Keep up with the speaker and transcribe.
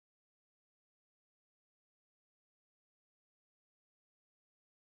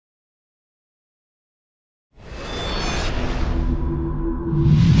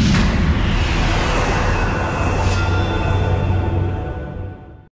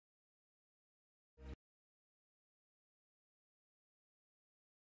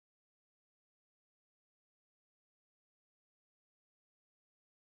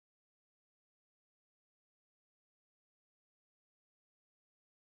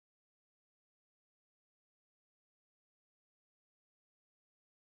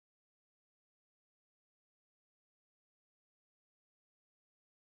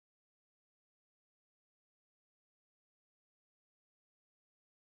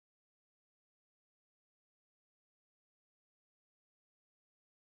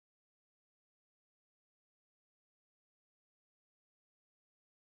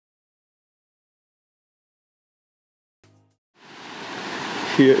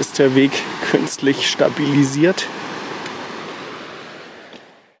Hier ist der Weg künstlich stabilisiert.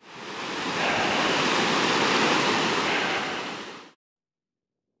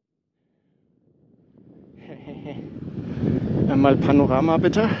 Einmal Panorama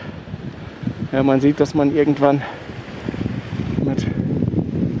bitte. Ja, man sieht, dass man irgendwann mit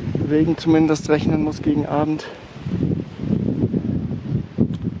Regen zumindest rechnen muss gegen Abend.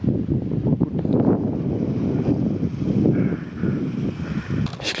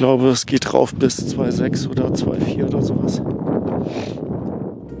 Ich glaube, es geht rauf bis 2,6 oder 2,4 oder sowas.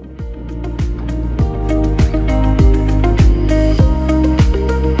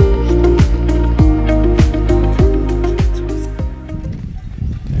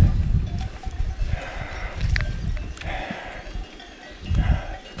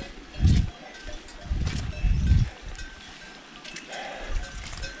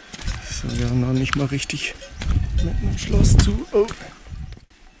 So, wir haben noch nicht mal richtig mit einem Schloss zu. Oh.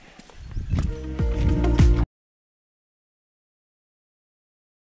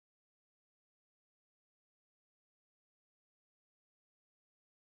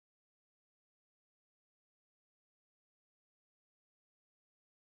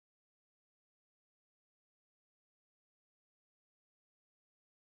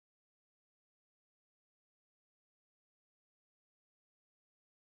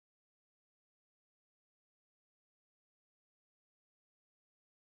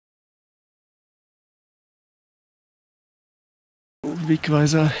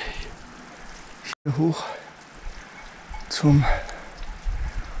 Wegweiser hier hoch zum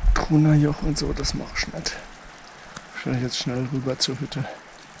Joch und so, das mache ich nicht. Ich will jetzt schnell rüber zur Hütte.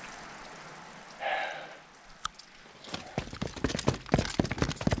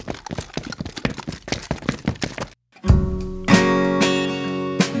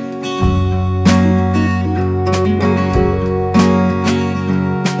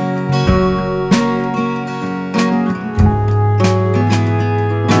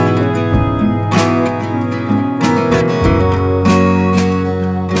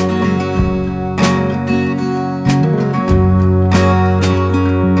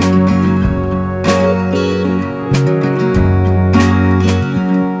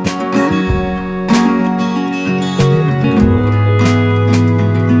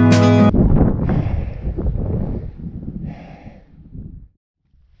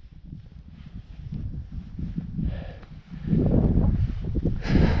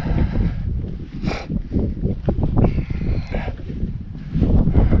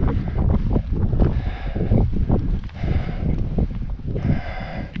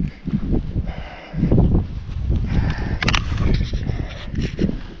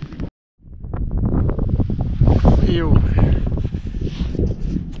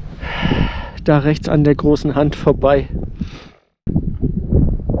 Da rechts an der großen Hand vorbei.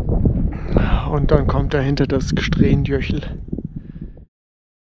 Und dann kommt dahinter das Gstrenjöchl.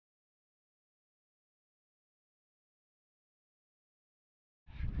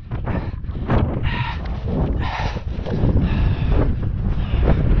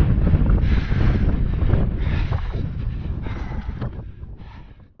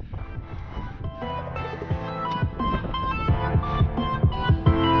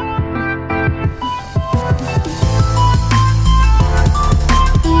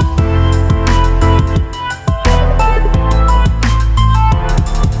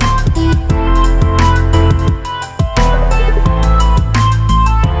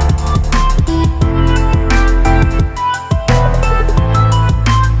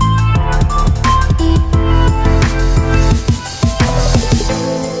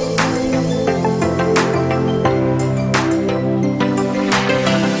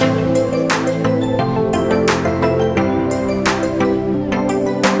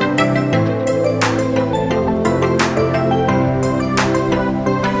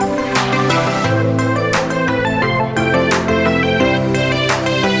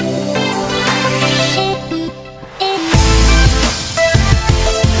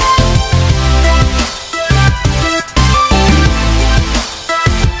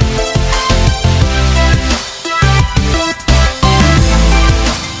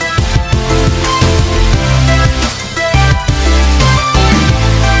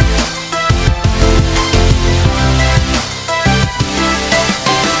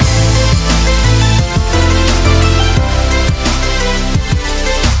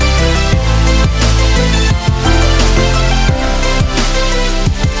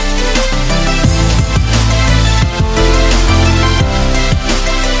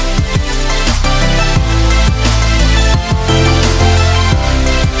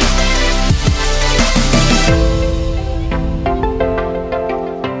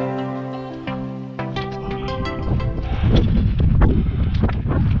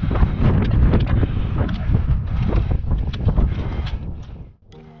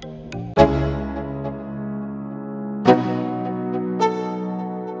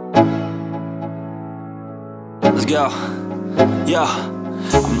 Let's go. Yo,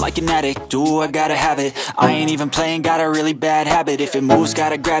 I'm like an addict, do I gotta have it. I ain't even playing, got a really bad habit. If it moves,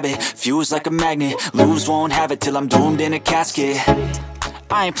 gotta grab it, fuse like a magnet. Lose, won't have it till I'm doomed in a casket.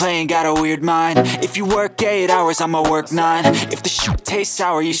 I ain't playing, got a weird mind. If you work 8 hours, I'ma work 9. If the shit tastes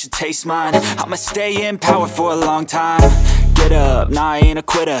sour, you should taste mine. I'ma stay in power for a long time. Get up, nah, I ain't a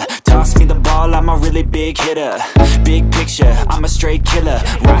quitter. Toss me the ball, I'm a really big hitter. Big picture, I'm a straight killer.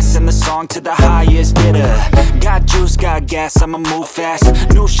 Rising the song to the highest bidder. Got juice, got gas, I'ma move fast.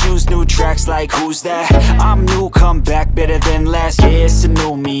 New shoes, new tracks, like who's that? I'm new, come back, better than last. Yeah, it's a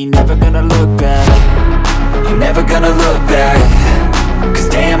new me, never gonna look back. I'm never gonna look back. Cause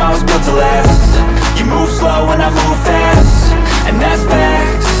damn, I was built to last. You move slow and I move fast, and that's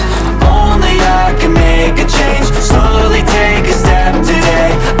facts. Only I can make a change. Slowly take a step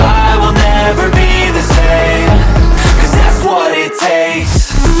today. I will never be the same. Cause that's what it takes.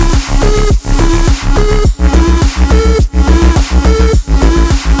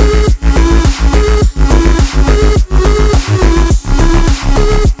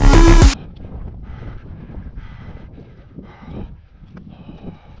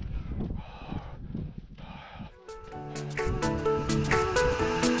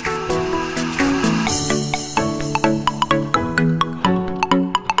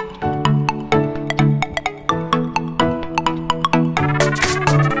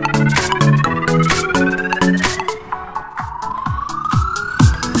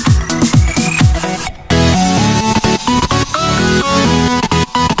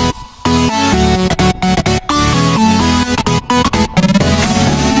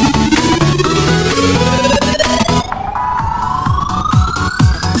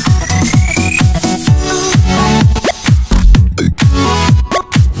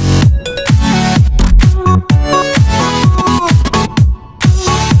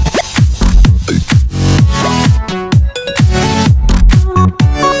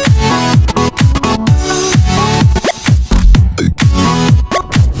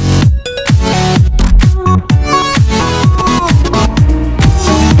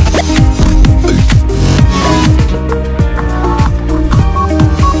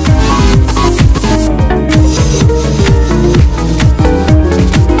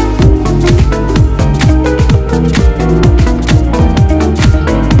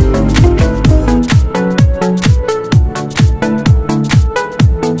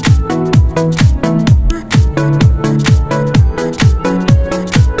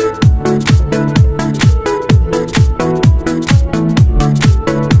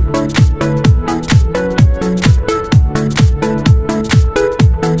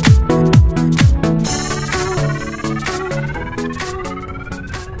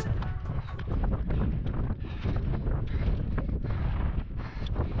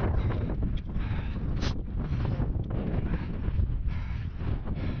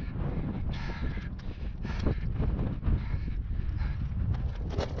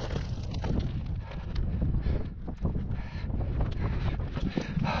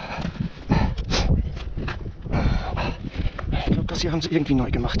 Das hier haben sie irgendwie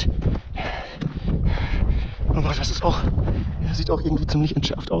neu gemacht. Aber das ist auch, sieht auch irgendwie ziemlich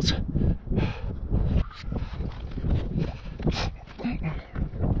entschärft aus.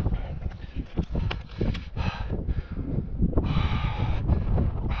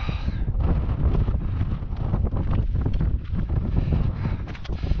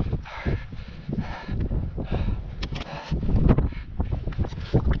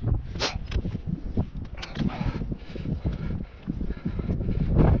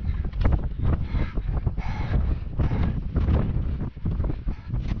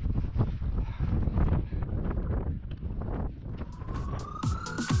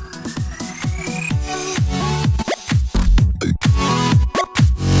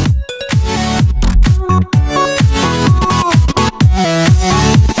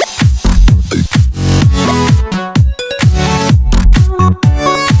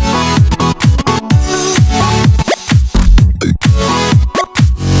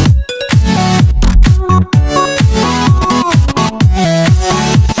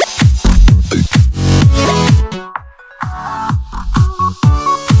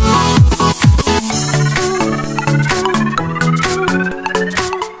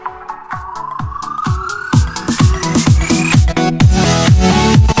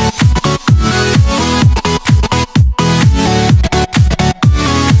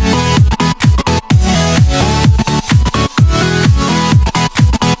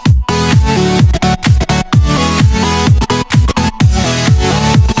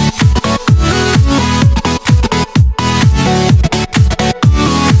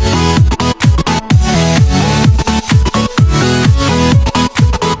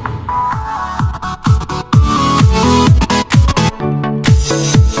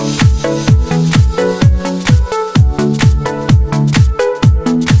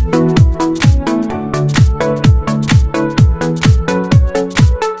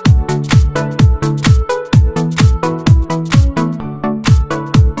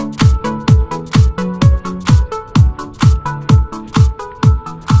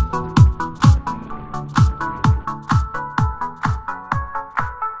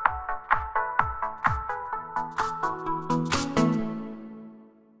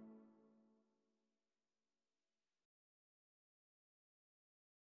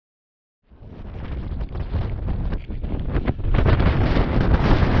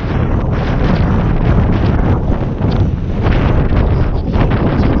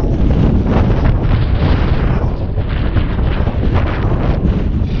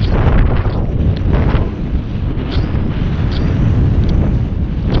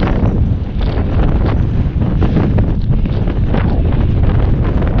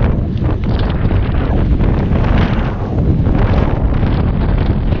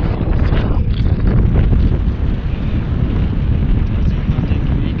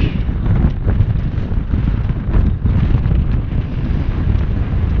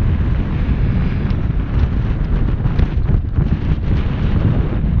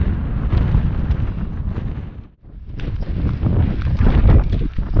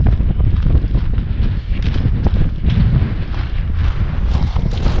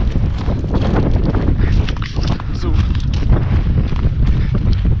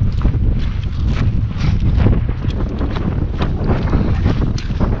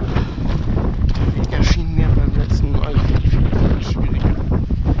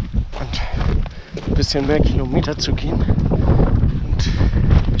 bisschen mehr Kilometer zu gehen.